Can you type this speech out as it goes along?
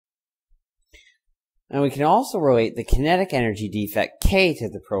And we can also relate the kinetic energy defect K to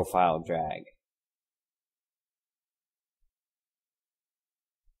the profile drag.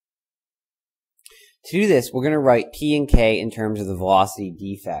 To do this, we're going to write P and K in terms of the velocity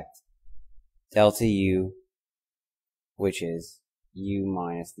defect, delta U, which is U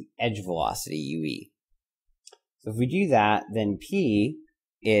minus the edge velocity, UE. So if we do that, then P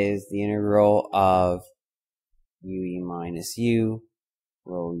is the integral of UE minus U,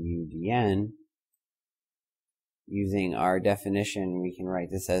 rho U dn. Using our definition, we can write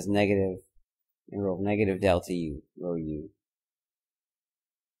this as negative integral of negative delta U, rho U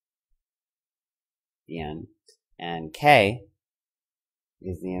dn. And K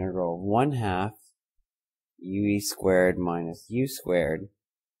is the integral of 1/2 UE squared minus U squared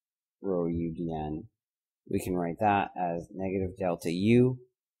rho U dn. We can write that as negative delta U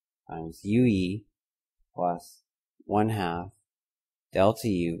times UE plus 1/2 delta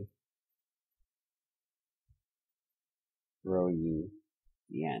U rho U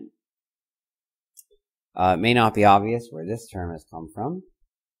dn. It may not be obvious where this term has come from.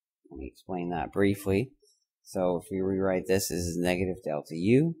 Let me explain that briefly. So if we rewrite this as negative delta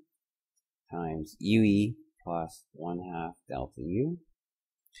U times UE plus 1/2 delta U,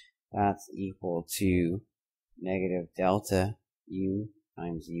 that's equal to negative delta U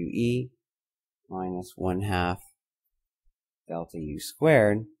times UE minus 1/2 delta U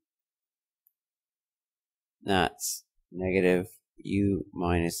squared. That's negative U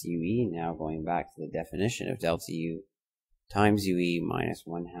minus UE, now going back to the definition of delta U times UE minus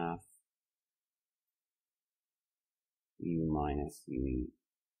 1/2 U minus UE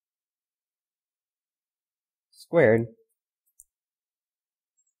squared,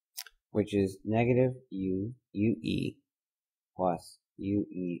 which is negative U UE plus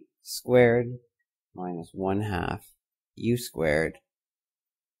UE squared minus 1/2 U squared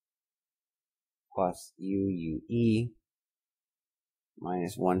plus UE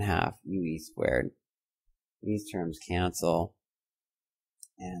minus 1/2 UE squared. These terms cancel,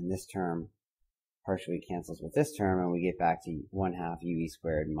 and this term partially cancels with this term, and we get back to 1/2 UE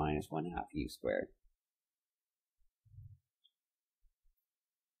squared minus 1/2 U squared.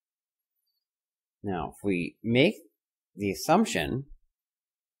 Now, if we make the assumption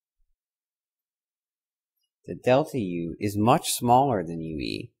that delta U is much smaller than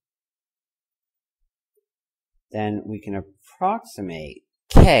UE, then we can approximate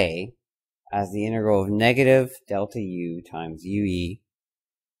K as the integral of negative delta U times UE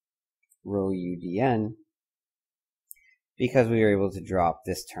rho U dn, because we were able to drop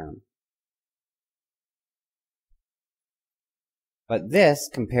this term. But this,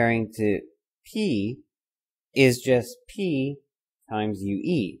 comparing to P, is just P times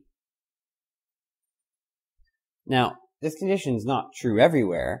UE. Now, this condition is not true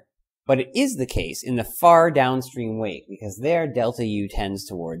everywhere, but it is the case in the far downstream wake, because there delta U tends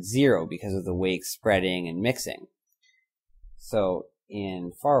towards 0 because of the wake spreading and mixing. So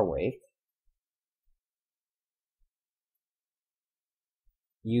in far wake,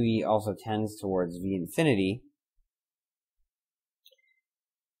 UE also tends towards V infinity,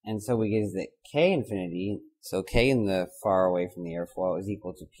 and so we get is that K infinity, so K in the far away from the airflow is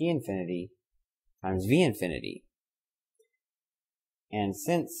equal to P infinity times V infinity. And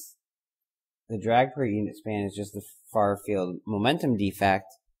since the drag per unit span is just the far field momentum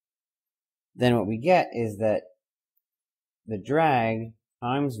defect, then what we get is that the drag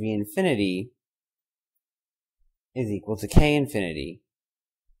times V infinity is equal to K infinity,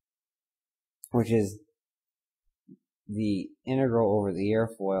 which is the integral over the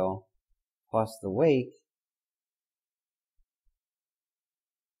airfoil plus the wake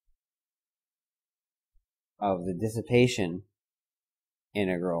of the dissipation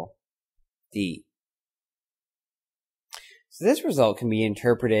integral d. So this result can be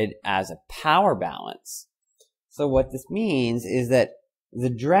interpreted as a power balance. So what this means is that the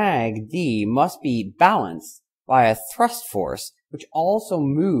drag d must be balanced by a thrust force which also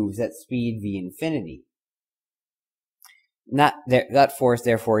moves at speed v infinity. That force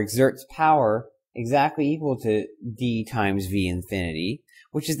therefore exerts power exactly equal to d times v infinity,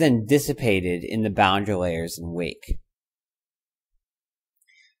 which is then dissipated in the boundary layers and wake.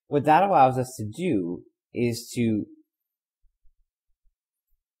 What that allows us to do is to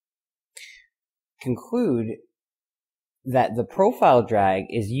conclude that the profile drag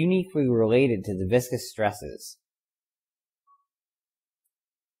is uniquely related to the viscous stresses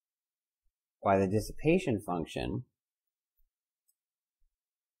by the dissipation function,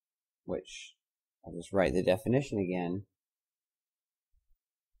 which I'll just write the definition again.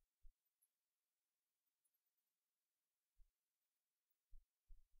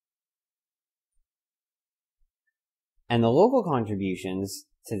 And the local contributions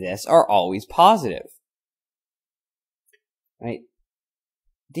to this are always positive. Right?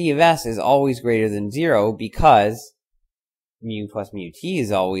 D of S is always greater than 0 because mu plus mu t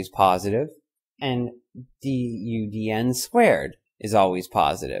is always positive, and du dn squared is always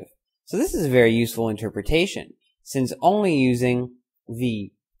positive. So this is a very useful interpretation, since only using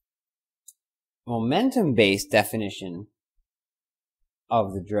the momentum-based definition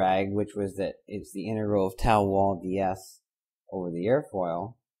of the drag, which was that it's the integral of tau wall ds over the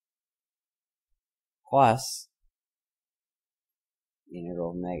airfoil, plus the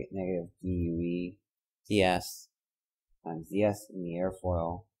integral of negative due ds times ds in the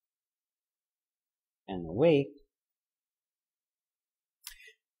airfoil and the wake,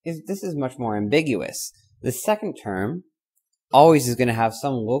 this is much more ambiguous. The second term always is going to have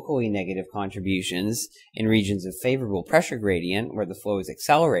some locally negative contributions in regions of favorable pressure gradient where the flow is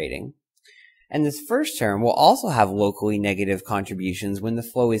accelerating. And this first term will also have locally negative contributions when the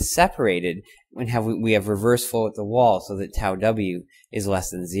flow is separated, when we have reverse flow at the wall so that tau w is less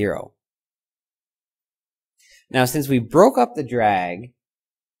than 0. Now, since we broke up the drag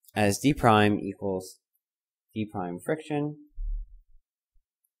as d prime equals d prime friction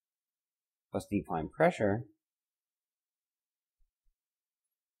plus d prime pressure,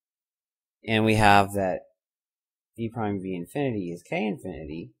 and we have that d prime v infinity is k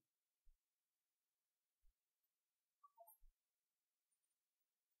infinity,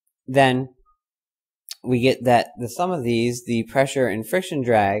 then we get that the sum of these, the pressure and friction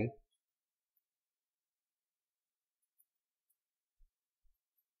drag,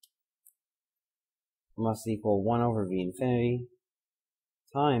 must equal 1 over v infinity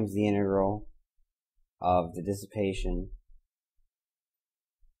times the integral of the dissipation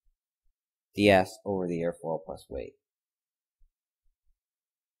ds over the airfoil plus weight.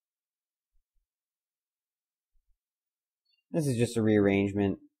 This is just a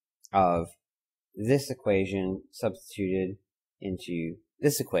rearrangement of this equation substituted into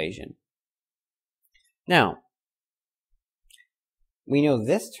this equation. Now, we know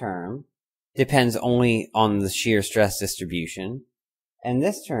this term depends only on the shear stress distribution, and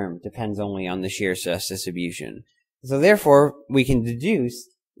this term depends only on the shear stress distribution. So therefore, we can deduce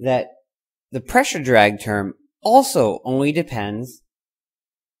that the pressure drag term also only depends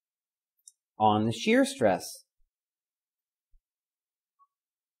on the shear stress.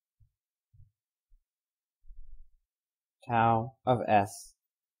 Tau of S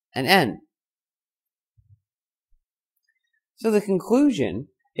and N. So the conclusion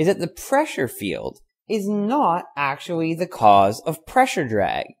is that the pressure field is not actually the cause of pressure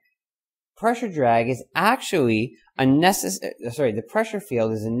drag. Pressure drag is actually the pressure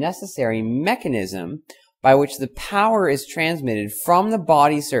field is a necessary mechanism by which the power is transmitted from the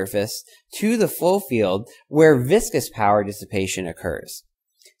body surface to the flow field where viscous power dissipation occurs.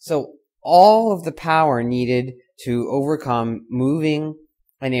 So all of the power needed to overcome moving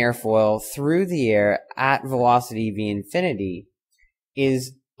an airfoil through the air at velocity v infinity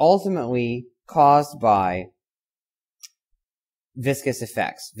is ultimately caused by viscous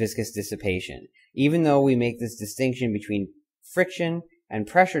effects, viscous dissipation. Even though we make this distinction between friction and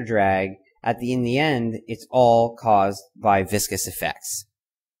pressure drag, in the end, it's all caused by viscous effects.